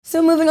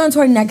So moving on to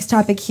our next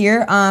topic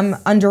here,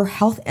 under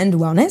health and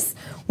wellness,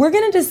 we're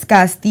going to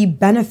discuss the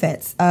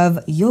benefits of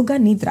Yoga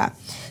Nidra.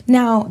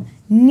 Now,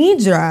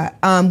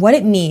 Nidra, what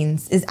it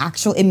means is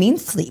it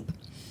means sleep.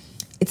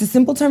 It's a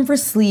simple term for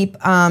sleep,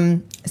 a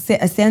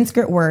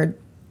Sanskrit word.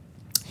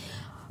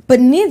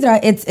 But Nidra,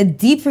 it's a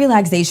deep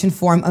relaxation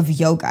form of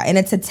yoga, and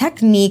it's a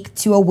technique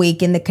to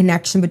awaken the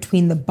connection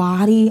between the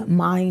body,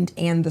 mind,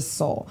 and the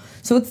soul.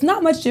 So it's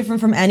not much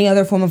different from any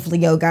other form of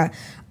yoga,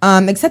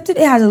 except that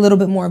it has a little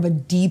bit more of a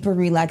deeper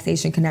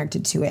relaxation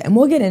connected to it, and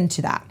we'll get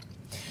into that.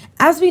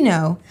 As we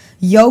know,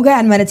 yoga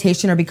and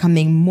meditation are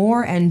becoming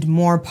more and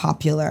more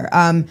popular,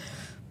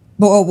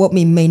 but what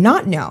we may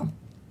not know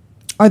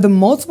are the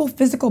multiple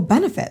physical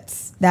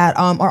benefits that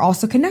are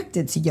also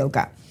connected to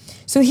yoga.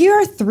 So here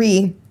are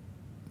three,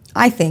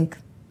 I think,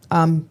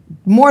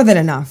 more than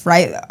enough,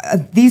 right?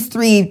 These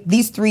three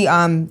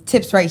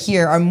tips right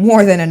here are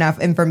more than enough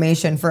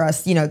information for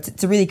us,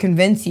 to really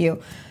convince you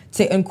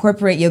to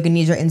incorporate Yoga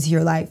Nidra into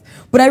your life.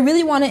 But I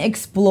really want to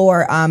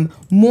explore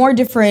more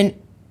different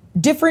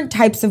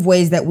types of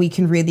ways that we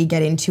can really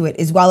get into it,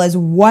 as well as the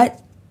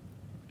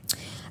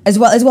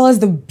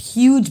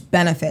huge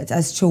benefits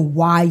as to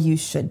why you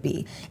should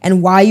be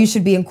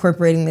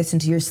incorporating this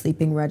into your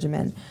sleeping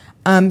regimen.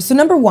 So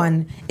number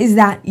one is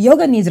that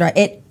Yoga Nidra,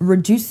 it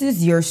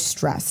reduces your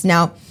stress.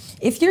 Now,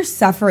 if you're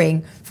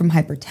suffering from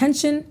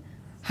hypertension,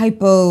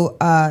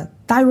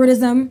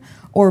 hypothyroidism,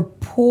 or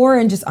poor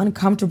and just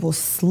uncomfortable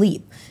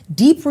sleep,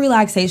 deep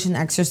relaxation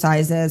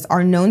exercises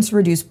are known to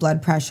reduce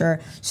blood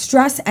pressure,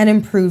 stress, and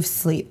improve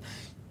sleep.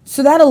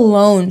 So that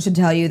alone should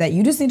tell you that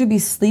you just need to be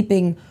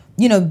sleeping,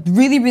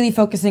 really, really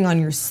focusing on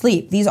your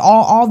sleep.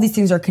 All these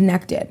things are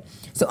connected.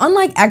 So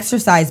unlike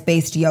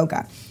exercise-based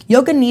yoga,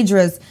 Yoga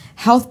Nidra's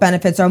health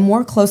benefits are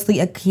more closely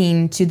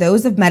akin to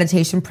those of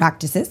meditation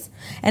practices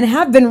and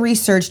have been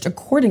researched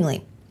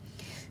accordingly.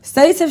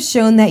 Studies have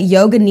shown that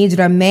Yoga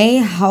Nidra may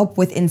help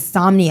with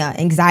insomnia,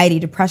 anxiety,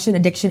 depression,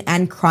 addiction,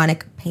 and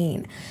chronic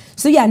pain.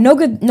 So yeah,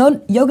 Yoga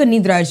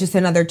Nidra is just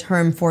another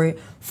term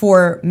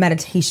for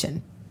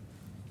meditation.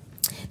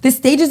 The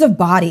stages of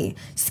body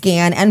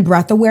scan and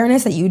breath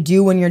awareness that you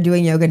do when you're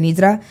doing Yoga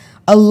Nidra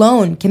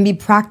alone can be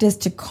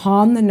practiced to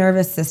calm the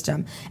nervous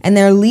system, and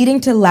they're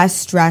leading to less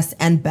stress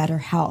and better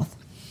health.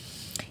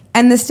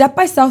 And this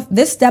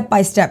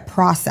step-by-step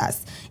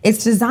process,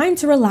 it's designed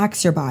to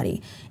relax your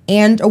body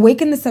and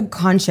awaken the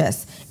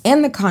subconscious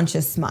and the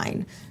conscious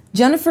mind.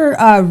 Jennifer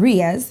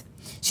Reyes,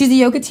 she's a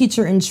yoga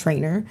teacher and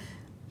trainer.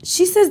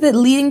 She says that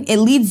it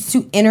leads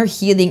to inner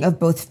healing of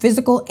both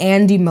physical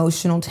and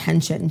emotional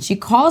tension. She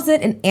calls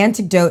it an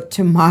antidote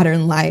to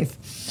modern life.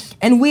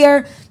 And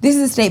this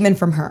is a statement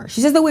from her.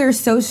 She says that we are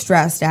so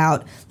stressed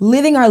out,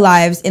 living our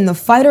lives in the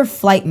fight or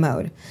flight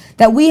mode,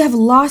 that we have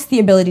lost the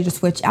ability to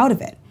switch out of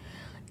it.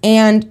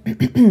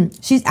 And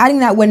she's adding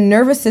that when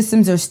nervous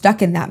systems are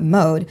stuck in that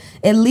mode,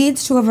 it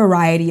leads to a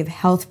variety of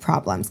health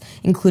problems,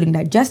 including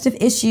digestive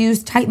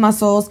issues, tight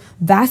muscles,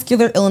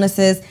 vascular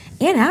illnesses,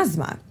 and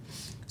asthma.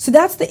 So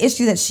that's the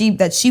issue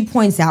that she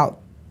points out,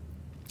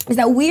 is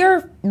that we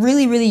are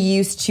really, really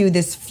used to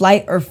this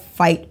flight or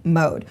fight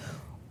mode.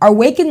 Our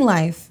waking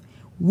life,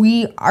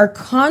 we are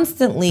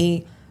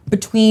constantly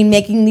between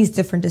making these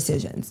different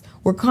decisions.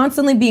 We're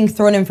constantly being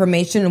thrown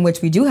information in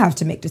which we do have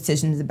to make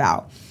decisions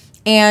about.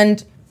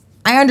 And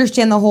I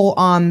understand the whole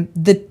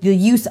the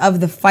use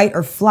of the fight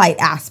or flight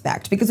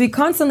aspect, because we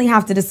constantly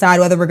have to decide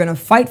whether we're going to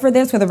fight for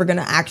this, whether we're going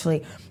to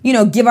actually,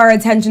 give our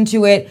attention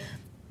to it,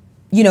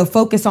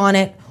 focus on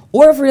it,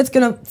 or if we're just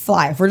going to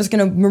fly, if we're just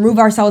going to remove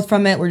ourselves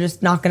from it, we're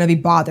just not going to be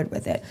bothered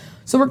with it.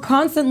 So we're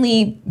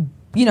constantly,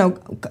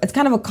 it's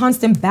kind of a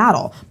constant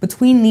battle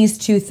between these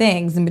two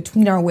things and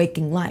between our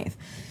waking life.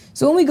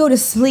 So when we go to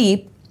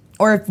sleep,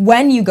 or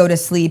when you go to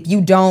sleep,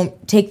 you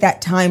don't take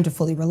that time to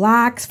fully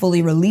relax,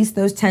 fully release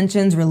those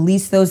tensions,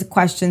 release those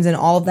questions and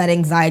all of that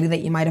anxiety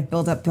that you might have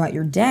built up throughout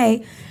your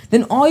day,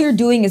 then all you're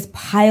doing is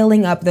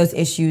piling up those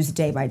issues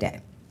day by day.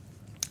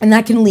 And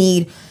that can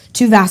lead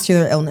to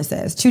vascular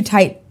illnesses, to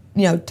tight,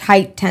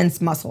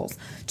 tense muscles,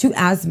 to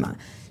asthma,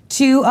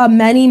 to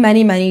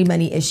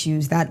many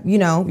issues that,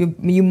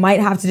 you might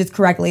have to just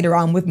correct later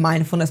on with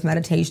mindfulness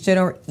meditation,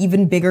 or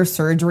even bigger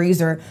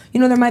surgeries, or,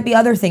 there might be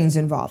other things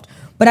involved.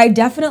 But I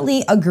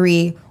definitely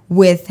agree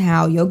with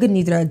how Yoga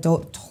Nidra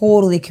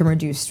totally can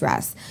reduce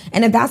stress.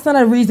 And if that's not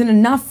a reason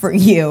enough for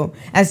you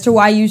as to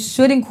why you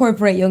should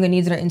incorporate Yoga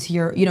Nidra into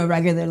your,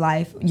 regular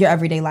life, your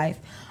everyday life,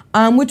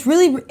 which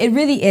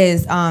really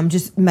is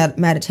just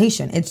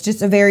meditation. It's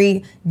just a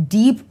very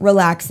deep,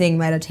 relaxing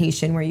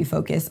meditation where you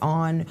focus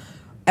on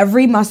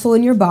every muscle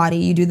in your body.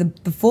 You do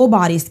the full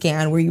body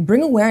scan where you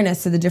bring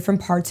awareness to the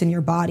different parts in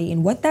your body.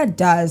 And what that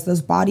does,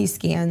 those body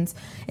scans,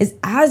 is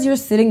as you're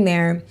sitting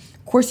there,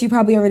 of course, you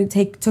probably already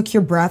took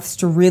your breaths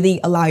to really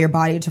allow your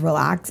body to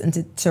relax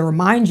and to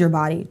remind your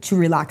body to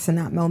relax in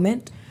that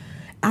moment.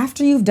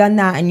 After you've done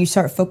that and you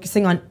start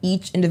focusing on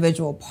each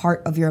individual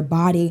part of your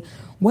body,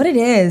 what it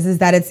is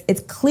that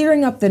it's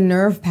clearing up the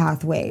nerve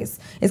pathways.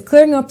 It's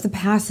clearing up the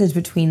passage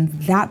between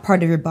that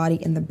part of your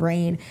body and the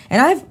brain.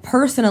 And I've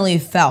personally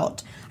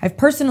felt I've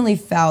personally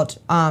felt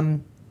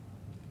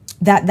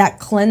that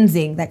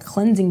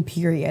cleansing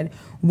period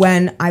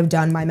when I've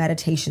done my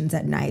meditations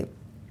at night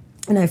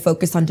and I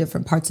focus on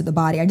different parts of the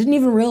body. I didn't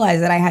even realize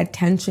that I had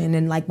tension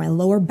in like my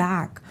lower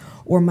back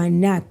or my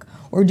neck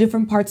or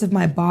different parts of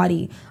my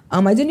body.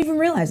 I didn't even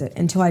realize it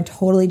until I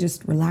totally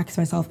just relaxed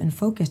myself and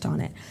focused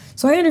on it.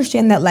 So I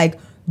understand that like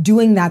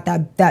doing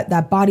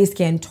that body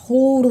scan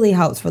totally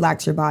helps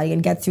relax your body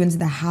and gets you into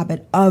the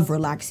habit of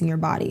relaxing your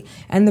body.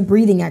 And the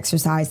breathing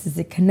exercises,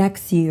 it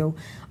connects you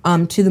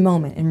to the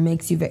moment and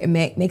makes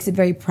it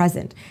very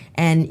present.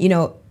 And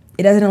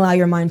it doesn't allow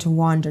your mind to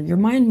wander. Your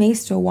mind may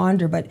still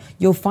wander, but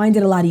you'll find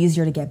it a lot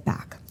easier to get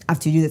back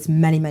after you do this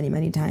many, many,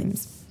 many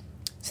times.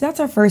 So that's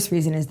our first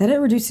reason, is that it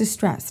reduces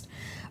stress.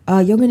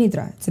 Yoga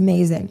Nidra, it's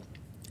amazing.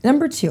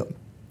 Number 2,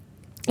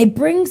 it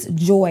brings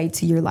joy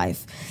to your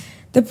life.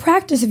 The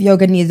practice of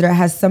Yoga Nidra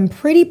has some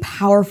pretty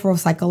powerful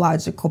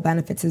psychological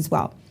benefits as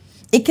well.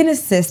 It can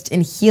assist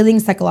in healing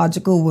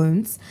psychological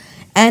wounds,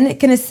 and it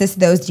can assist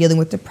those dealing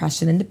with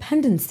depression and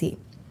dependency.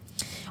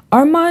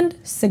 Armand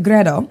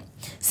Sagredo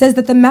says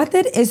that the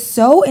method is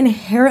so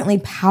inherently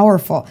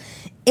powerful,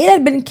 it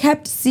had been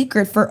kept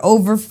secret for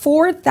over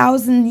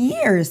 4,000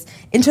 years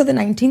until the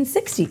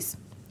 1960s,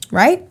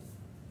 right?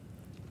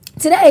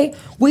 Today,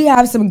 we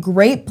have some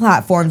great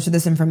platforms for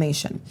this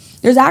information.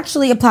 There's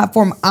actually a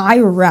platform,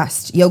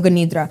 iRest Yoga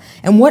Nidra,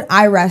 and what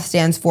iRest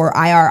stands for,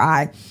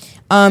 IRI,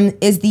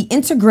 is the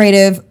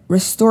Integrative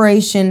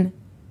Restoration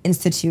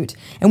Institute.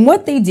 And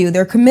what they do,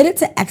 they're committed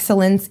to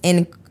excellence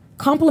in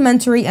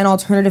complementary and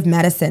alternative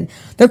medicine.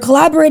 They're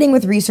collaborating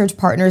with research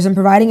partners and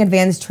providing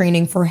advanced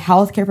training for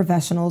healthcare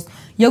professionals,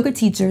 yoga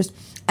teachers,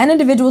 and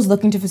individuals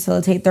looking to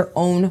facilitate their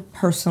own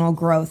personal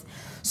growth.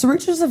 So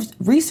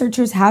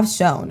researchers have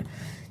shown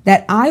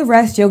that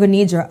iRest Yoga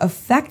Nidra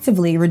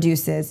effectively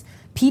reduces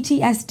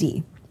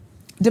PTSD,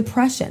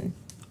 depression,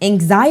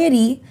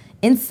 anxiety,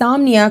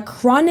 insomnia,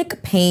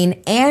 chronic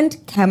pain, and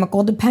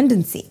chemical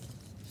dependency.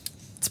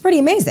 It's pretty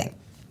amazing.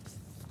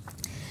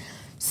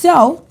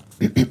 So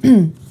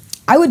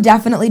I would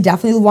definitely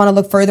want to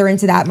look further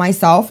into that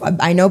myself.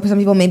 I know some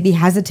people may be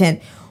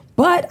hesitant,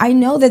 but I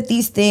know that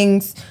these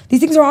things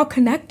are all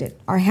connected.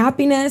 Our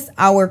happiness,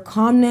 our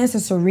calmness,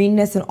 our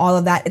sereneness, and all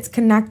of that, it's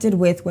connected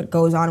with what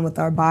goes on with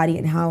our body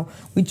and how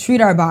we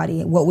treat our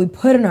body, what we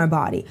put in our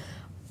body,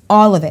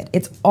 all of it.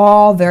 It's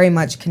all very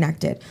much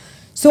connected.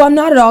 So I'm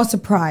not at all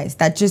surprised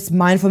that just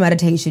mindful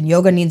meditation,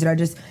 Yoga Nidra,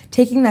 just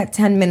taking that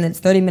 10 minutes,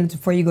 30 minutes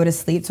before you go to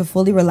sleep to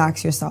fully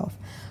relax yourself,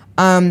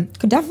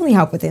 could definitely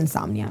help with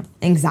insomnia,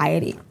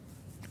 anxiety,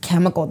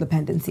 chemical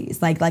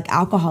dependencies like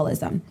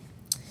alcoholism.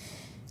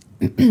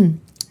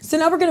 So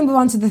now we're going to move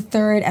on to the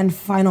third and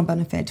final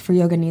benefit for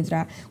Yoga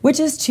Nidra, which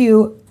is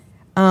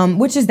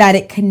that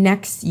it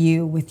connects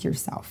you with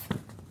yourself.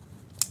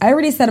 I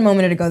already said a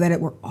moment ago that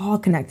we're all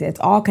connected.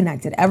 It's all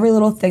connected. Every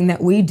little thing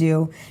that we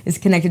do is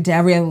connected to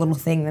every other little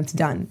thing that's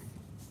done.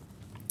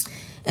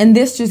 And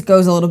this just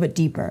goes a little bit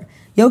deeper.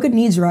 Yoga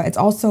Nidra, it's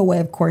also a way,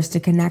 of course, to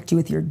connect you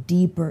with your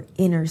deeper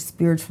inner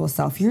spiritual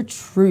self, your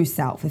true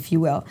self, if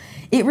you will.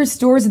 It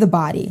restores the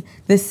body,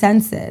 the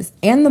senses,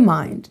 and the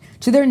mind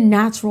to their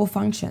natural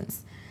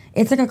functions.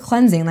 It's like a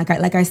cleansing,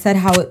 like I said,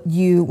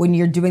 when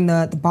you're doing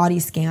the body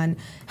scan,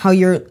 how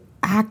you're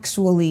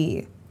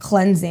actually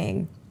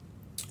cleansing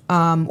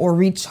or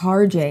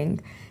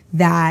recharging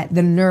the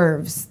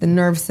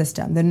nerve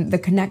system, the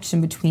connection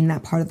between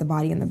that part of the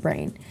body and the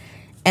brain.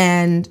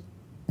 And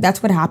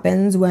that's what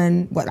happens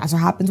that's what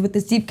happens with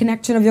this deep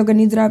connection of Yoga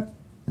Nidra.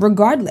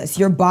 Regardless,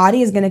 your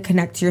body is going to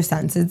connect to your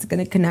senses, it's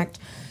going to connect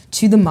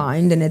to the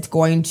mind, and it's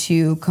going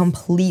to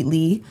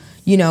completely,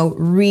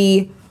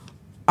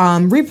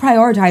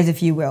 reprioritize,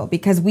 if you will,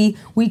 because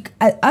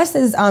us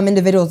as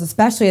individuals,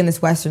 especially in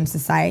this Western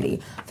society,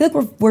 I feel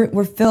like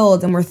we're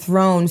filled and we're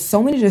thrown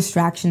so many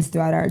distractions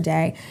throughout our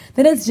day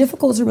that it's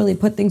difficult to really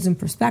put things in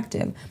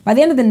perspective. By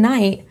the end of the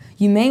night,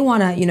 you may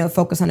want to,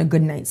 focus on a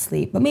good night's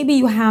sleep, but maybe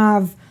you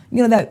have,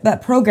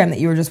 that program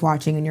that you were just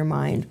watching in your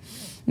mind.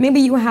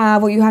 Maybe you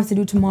have what you have to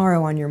do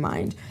tomorrow on your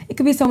mind. It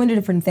could be so many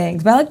different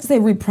things, but I like to say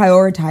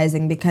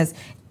reprioritizing because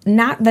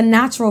not the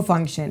natural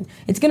function.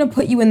 It's going to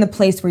put you in the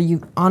place where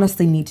you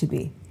honestly need to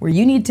be,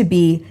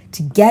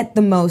 to get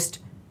the most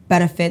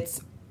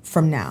benefits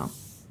from now.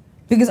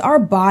 Because our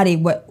body,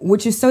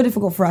 which is so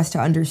difficult for us to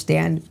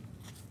understand,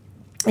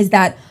 is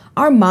that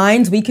our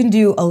minds, we can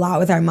do a lot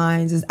with our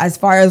minds as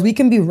far as we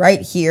can be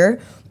right here,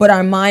 but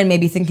our mind may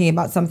be thinking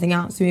about something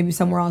else, maybe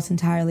somewhere else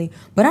entirely.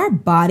 But our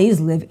bodies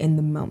live in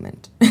the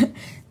moment.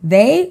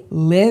 They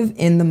live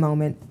in the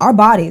moment, our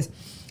bodies.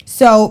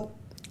 So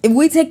if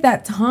we take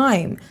that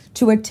time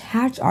to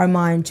attach our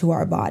mind to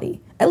our body,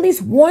 at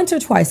least once or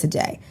twice a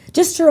day,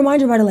 just to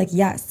remind your body, like,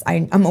 yes,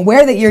 I'm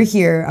aware that you're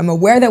here. I'm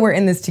aware that we're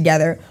in this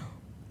together.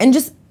 And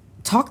just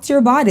talk to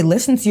your body,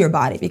 listen to your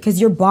body,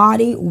 because your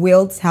body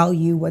will tell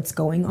you what's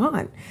going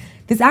on.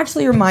 This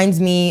actually reminds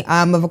me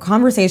of a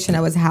conversation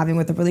I was having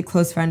with a really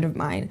close friend of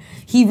mine.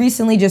 He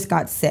recently just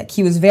got sick.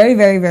 He was very,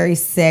 very, very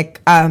sick,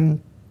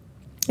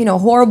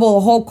 horrible, a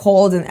whole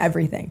cold and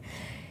everything.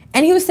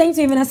 And he was saying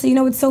to me, Vanessa,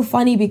 it's so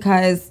funny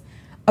because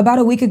about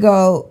a week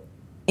ago,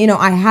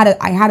 I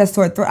had a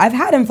sore throat. I've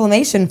had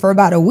inflammation for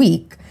about a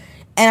week,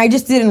 and I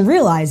just didn't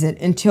realize it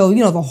until,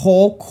 the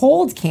whole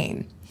cold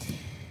came.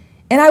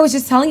 And I was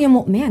just telling him,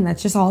 well, man,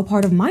 that's just all a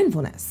part of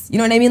mindfulness. You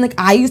know what I mean? Like,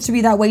 I used to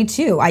be that way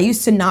too. I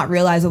used to not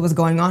realize what was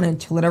going on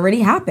until it already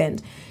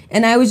happened.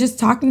 And I was just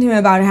talking to him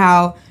about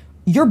how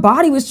your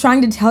body was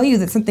trying to tell you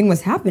that something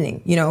was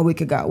happening, a week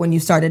ago when you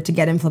started to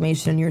get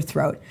inflammation in your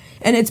throat.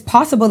 And it's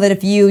possible that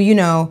if you,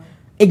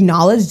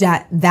 acknowledged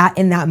that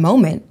in that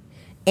moment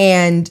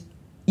and,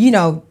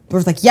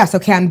 was like, yes,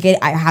 okay,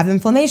 I have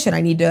inflammation.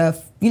 I need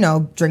to,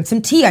 drink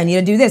some tea. I need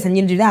to do this. I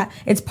need to do that.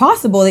 It's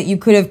possible that you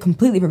could have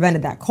completely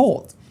prevented that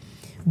cold.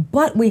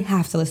 But we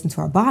have to listen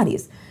to our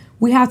bodies.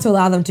 We have to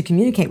allow them to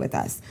communicate with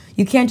us.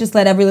 You can't just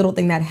let every little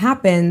thing that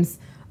happens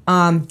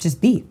just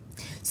be.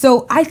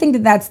 So I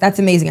think that that's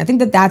amazing. I think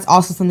that that's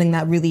also something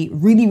that really,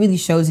 really, really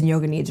shows in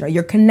Yoga Nidra.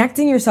 You're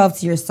connecting yourself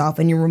to yourself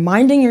and you're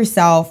reminding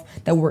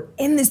yourself that we're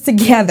in this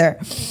together.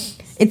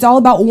 It's all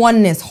about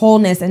oneness,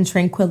 wholeness, and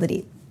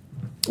tranquility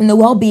and the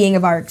well-being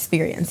of our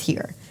experience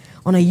here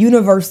on a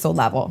universal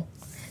level.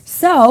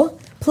 So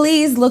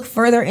please look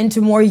further into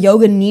more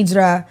Yoga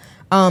Nidra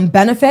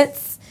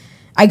benefits.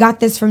 I got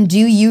this from Do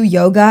You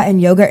Yoga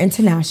and Yoga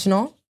International.